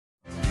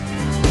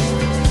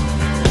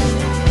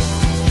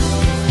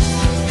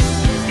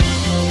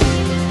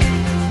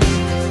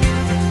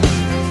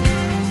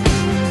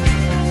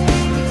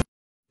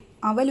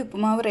അവൽ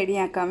ഉപ്പുമാവ്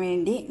റെഡിയാക്കാൻ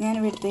വേണ്ടി ഞാൻ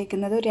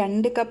എടുത്തേക്കുന്നത്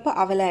 2 കപ്പ്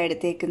അവലാണ്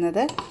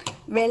എടുത്തേക്കുന്നത്.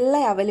 വെള്ള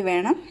അവൽ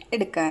വേണം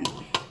എടുക്കാൻ.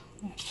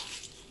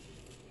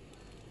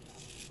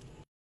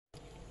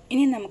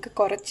 ഇനി നമുക്ക്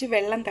കുറച്ച്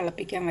വെള്ളം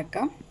തിളപ്പിക്കാൻ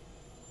വെക്കാം.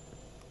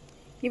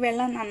 ഈ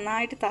വെള്ളം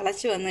നന്നായിട്ട്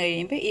തിളച്ച് വന്നു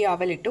കഴിയുമ്പോൾ ഈ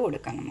അവലിട്ട്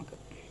കൊടുക്കാം. നമുക്ക്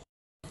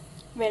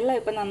വെള്ളം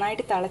ഇപ്പം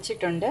നന്നായിട്ട്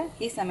തിളച്ചിട്ടുണ്ട്.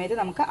 ഈ സമയത്ത്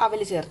നമുക്ക്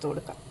അവൽ ചേർത്ത്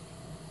കൊടുക്കാം.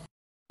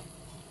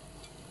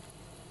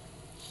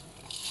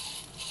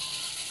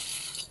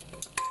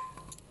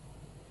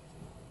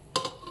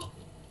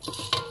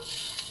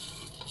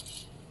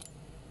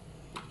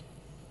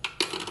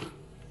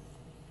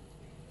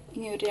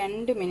 ഇനി ഒരു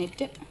 2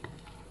 മിനിറ്റ്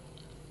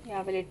ഈ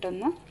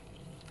അവലിട്ടൊന്ന്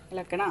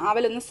ഇളക്കണം.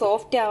 അവലൊന്ന്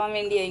സോഫ്റ്റ് ആവാൻ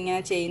വേണ്ടിയാണ്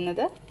ഇങ്ങനെ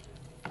ചെയ്യുന്നത്.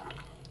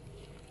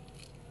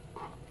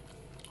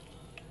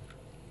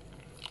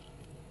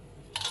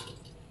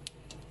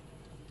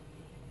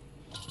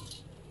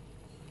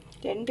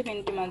 രണ്ട്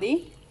മിനിറ്റ് മതി.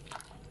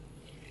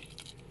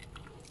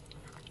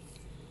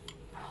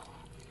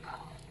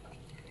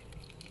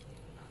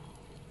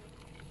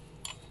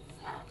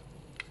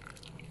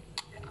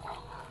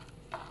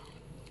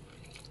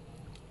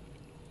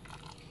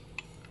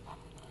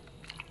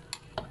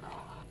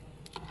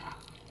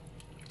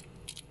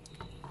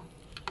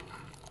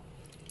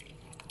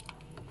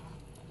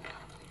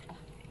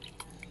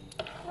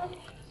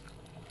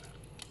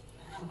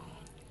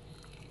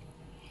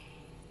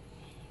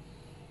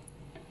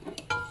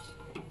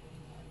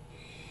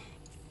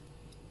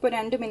 ഇപ്പോൾ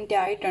 2 മിനിറ്റ്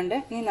ആയിട്ടുണ്ട്.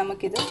 ഇനി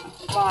നമുക്കിത്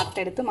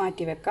വാർത്തെടുത്ത്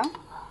മാറ്റി വെക്കാം.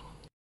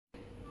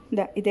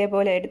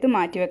 ഇതേപോലെ എടുത്ത്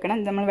മാറ്റി വെക്കണം.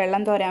 നമ്മൾ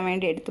വെള്ളം തോരാൻ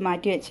വേണ്ടി എടുത്ത്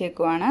മാറ്റി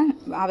വെച്ചേക്കുവാണ്.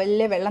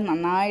 അവലിലെ വെള്ളം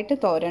നന്നായിട്ട്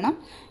തോരണം.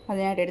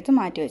 അതിനായിട്ട് എടുത്ത്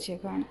മാറ്റി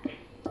വെച്ചേക്കുവാണ്.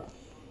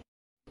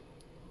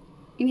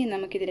 ഇനി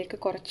നമുക്കിതിലേക്ക്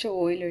കുറച്ച്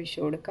ഓയിൽ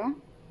ഒഴിച്ചു കൊടുക്കാം.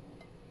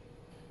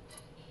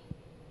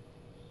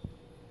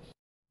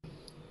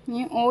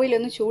 ഇനി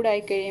ഓയിലൊന്ന്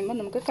ചൂടായി കഴിയുമ്പോൾ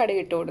നമുക്ക്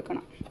കടുകിട്ട്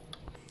കൊടുക്കണം.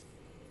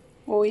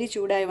 ഓയിൽ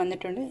ചൂടായി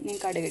വന്നിട്ടുണ്ട്. ഇനി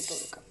കടുകിട്ട്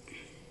കൊടുക്കാം.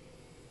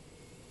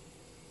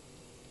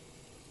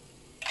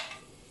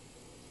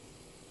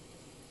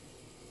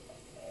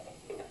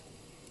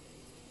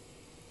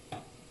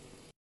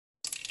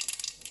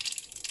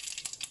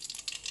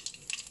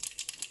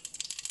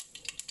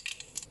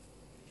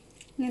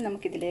 ഇനി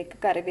നമുക്കിതിലേക്ക്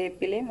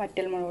കറിവേപ്പിലയും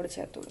വറ്റൽമുളകോട്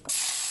ചേർത്ത് കൊടുക്കാം.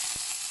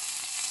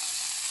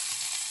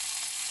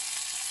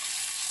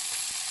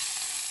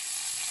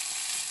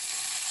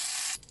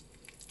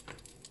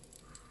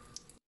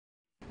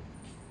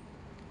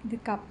 ഇത്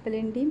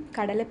കപ്പലണ്ടിയും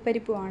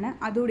കടലപ്പരിപ്പുമാണ്.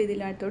 അതുകൂടി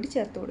ഇതിനകത്തോട്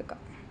ചേർത്ത്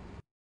കൊടുക്കാം.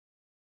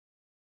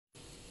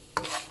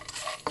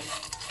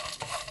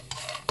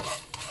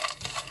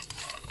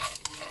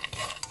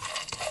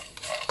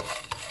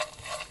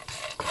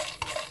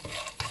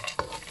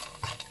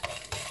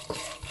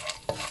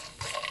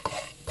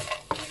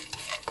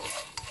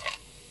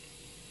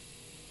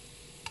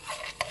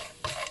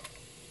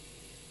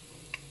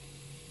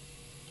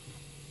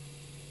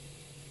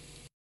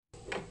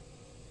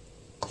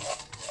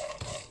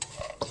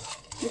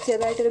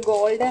 ചെറുതായിട്ടൊരു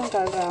ഗോൾഡൻ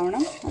കളർ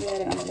ആവണം.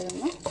 അതുവരെ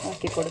നമ്മളിതൊന്ന്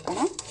ആക്കി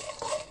കൊടുക്കണം.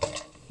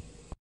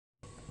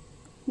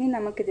 ഇനി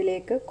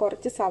നമുക്കിതിലേക്ക്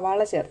കുറച്ച്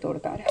സവാള ചേർത്ത്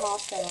കൊടുക്കാം. ഒരു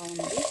ഹാഫ് സവാള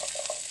മതി.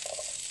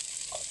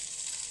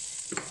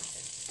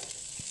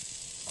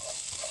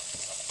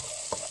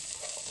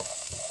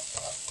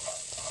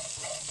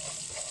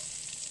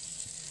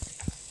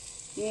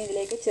 ഇനി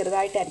ഇതിലേക്ക്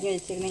ചെറുതായിട്ട് അരിഞ്ഞു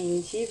വെച്ചിരിക്കുന്ന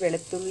ഇഞ്ചി,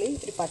 വെളുത്തുള്ളി,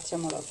 ഒരു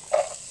പച്ചമുളക്.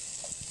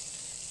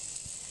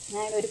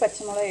 ഞാൻ ഒരു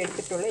പച്ചമുളക്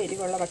എടുത്തിട്ടുള്ളൂ.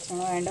 എരിവുള്ള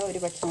പച്ചമുളക് വേണ്ട, ഒരു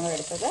പച്ചമുളക്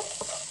എടുത്തത്.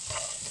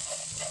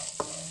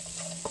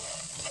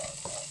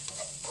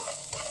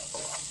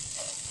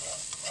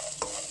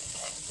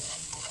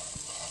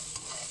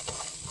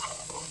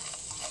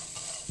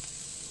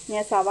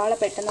 ഞാൻ സവാള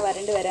പെട്ടെന്ന്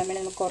വരണ്ട് വരാൻ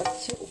വേണ്ടി നമുക്ക്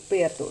കുറച്ച് ഉപ്പ്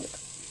ചേർത്ത് കൊടുക്കാം.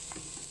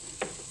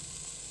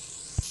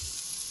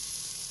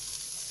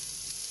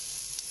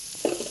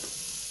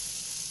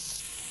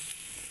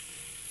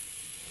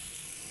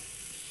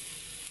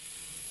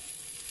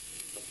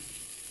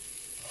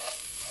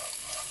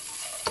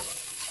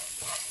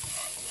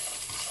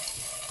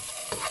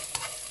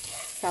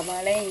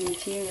 സവാളയും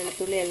ഇഞ്ചിയും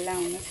വെളുത്തുള്ളിയും എല്ലാം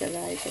ഒന്ന്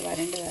ചെറുതായിട്ട്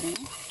വരണ്ട്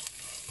വരണം.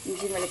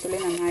 ഇഞ്ചിയും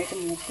വെളുത്തുള്ളിയും നന്നായിട്ട്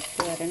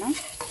മൂപ്പിച്ച് വരണം.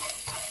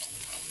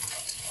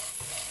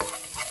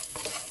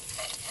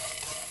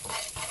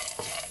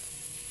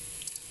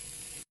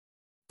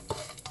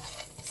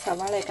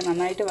 സവാളയൊക്കെ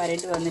നന്നായിട്ട്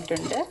വരണ്ട്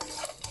വന്നിട്ടുണ്ട്.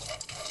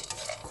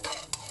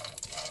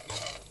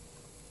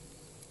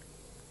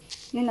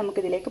 ഇനി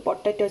നമുക്കിതിലേക്ക്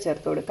പൊട്ടറ്റോ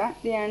ചേർത്ത് കൊടുക്കാം.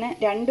 ഞാൻ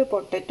 2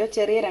 പൊട്ടറ്റോ,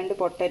 ചെറിയ 2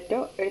 പൊട്ടറ്റോ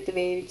എടുത്ത്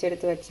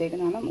വേവിച്ചെടുത്ത്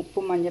വെച്ചേക്കുന്നതാണ്.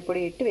 ഉപ്പും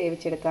മഞ്ഞൾപ്പൊടി ഇട്ട്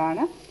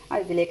വേവിച്ചെടുത്തതാണ്.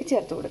 അത് ഇതിലേക്ക്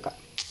ചേർത്ത് കൊടുക്കാം.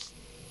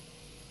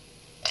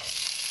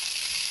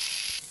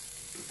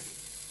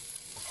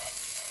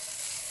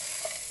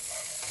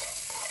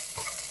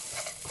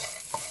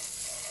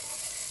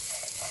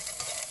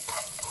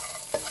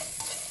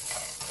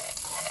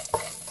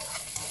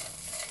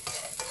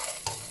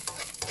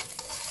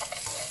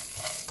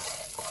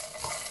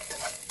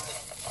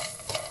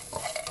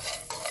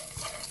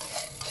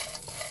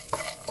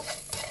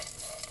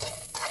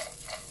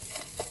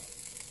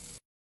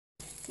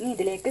 ഇനി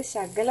ഇതിലേക്ക്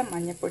ശകലം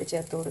മഞ്ഞൾപ്പൊടി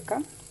ചേർത്ത്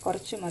കൊടുക്കാം.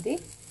 കുറച്ച് മതി.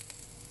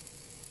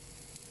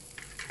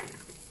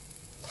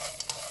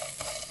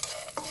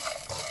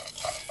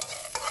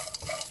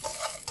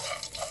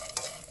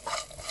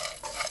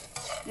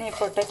 ഇനി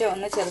പൊട്ടറ്റോ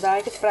ഒന്ന്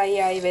ചെറുതായിട്ട് ഫ്രൈ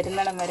ആയി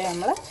വരുന്നിടം വരെ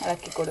നമ്മൾ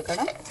ഇളക്കി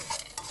കൊടുക്കണം.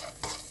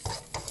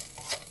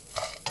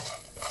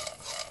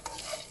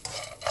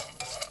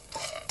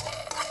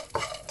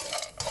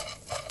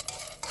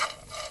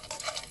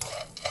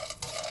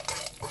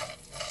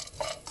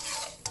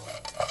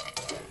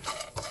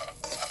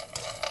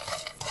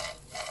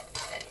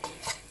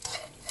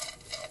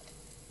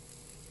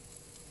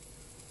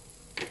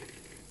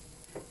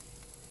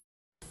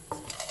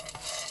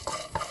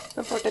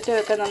 ഇപ്പോൾ പൊട്ടറ്റോ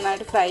ഒക്കെ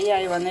നന്നായിട്ട് ഫ്രൈ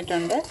ആയി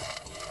വന്നിട്ടുണ്ട്.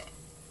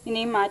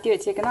 ഇനിയും മാറ്റി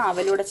വെച്ചേക്കുന്ന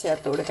അവലൂടെ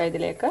ചേർത്ത് കൊടുക്കുക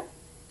ഇതിലേക്ക്.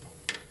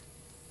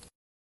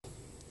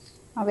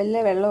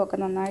 അവലിലെ വെള്ളമൊക്കെ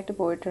നന്നായിട്ട്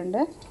പോയിട്ടുണ്ട്.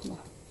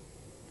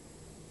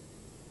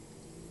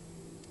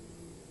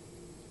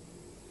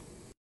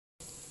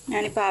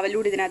 ഞാനിപ്പോൾ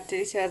അവലൂടെ ഇതിനകത്ത്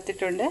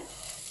ചേർത്തിട്ടുണ്ട്.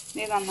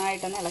 ഇത്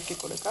നന്നായിട്ടൊന്ന് ഇളക്കി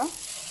കൊടുക്കാം.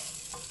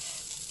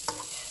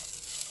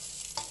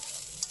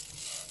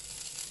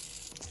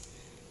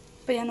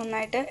 ഇപ്പോൾ ഞാൻ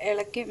നന്നായിട്ട്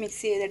ഇളക്കി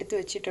മിക്സ് ചെയ്തെടുത്ത്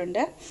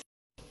വെച്ചിട്ടുണ്ട്.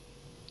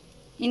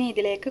 ഇനി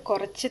ഇതിലേക്ക്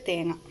കുറച്ച്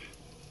തേങ്ങ,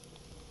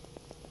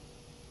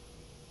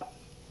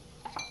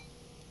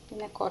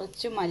 പിന്നെ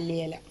കുറച്ച്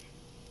മല്ലിയില,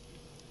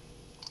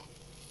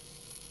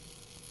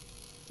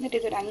 എന്നിട്ട്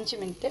ഇതൊരു 5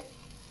 മിനിറ്റ്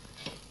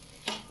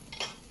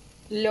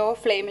ലോ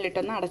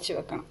ഫ്ലെയിമിലിട്ടൊന്ന് അടച്ചു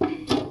വെക്കണം.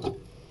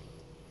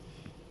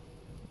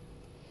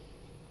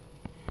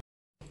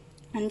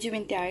 5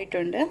 മിനിറ്റ്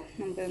ആയിട്ടുണ്ട്.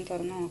 നമുക്കിതൊന്ന്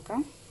തുറന്ന്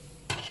നോക്കാം.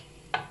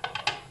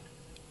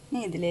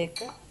 ഇനി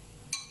ഇതിലേക്ക്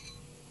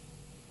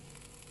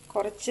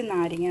കുറച്ച്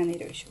നാരങ്ങ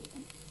നീര് ഒഴിച്ചു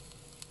കൊടുക്കണം.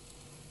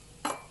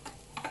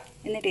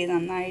 എന്നിട്ട് ഇത്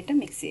നന്നായിട്ട്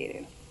മിക്സ്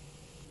ചെയ്തിടണം.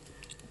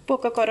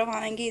 ഉപ്പൊക്കെ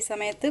കുറവാണെങ്കിൽ ഈ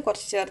സമയത്ത്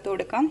കുറച്ച് ചേർത്ത്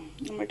കൊടുക്കാം.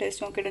 നമ്മൾ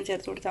ടേസ്റ്റ് നോക്കിയിട്ടും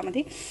ചേർത്ത് കൊടുത്താൽ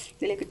മതി.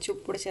 ഇതിലേക്ക്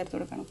ഉപ്പൂടെ ചേർത്ത്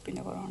കൊടുക്കണം.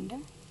 ഉപ്പിൻ്റെ കുറവുണ്ട്.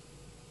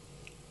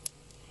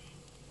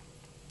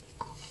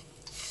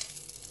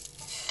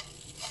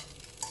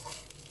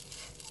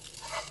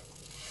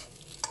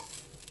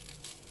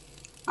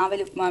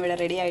 അവൽ ഉപ്പുമാവ് ഇവിടെ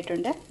റെഡി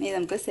ആയിട്ടുണ്ട്. ഇനി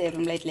നമുക്ക്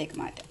സെർവിംഗ് പ്ലേറ്റിലേക്ക്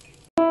മാറ്റാം.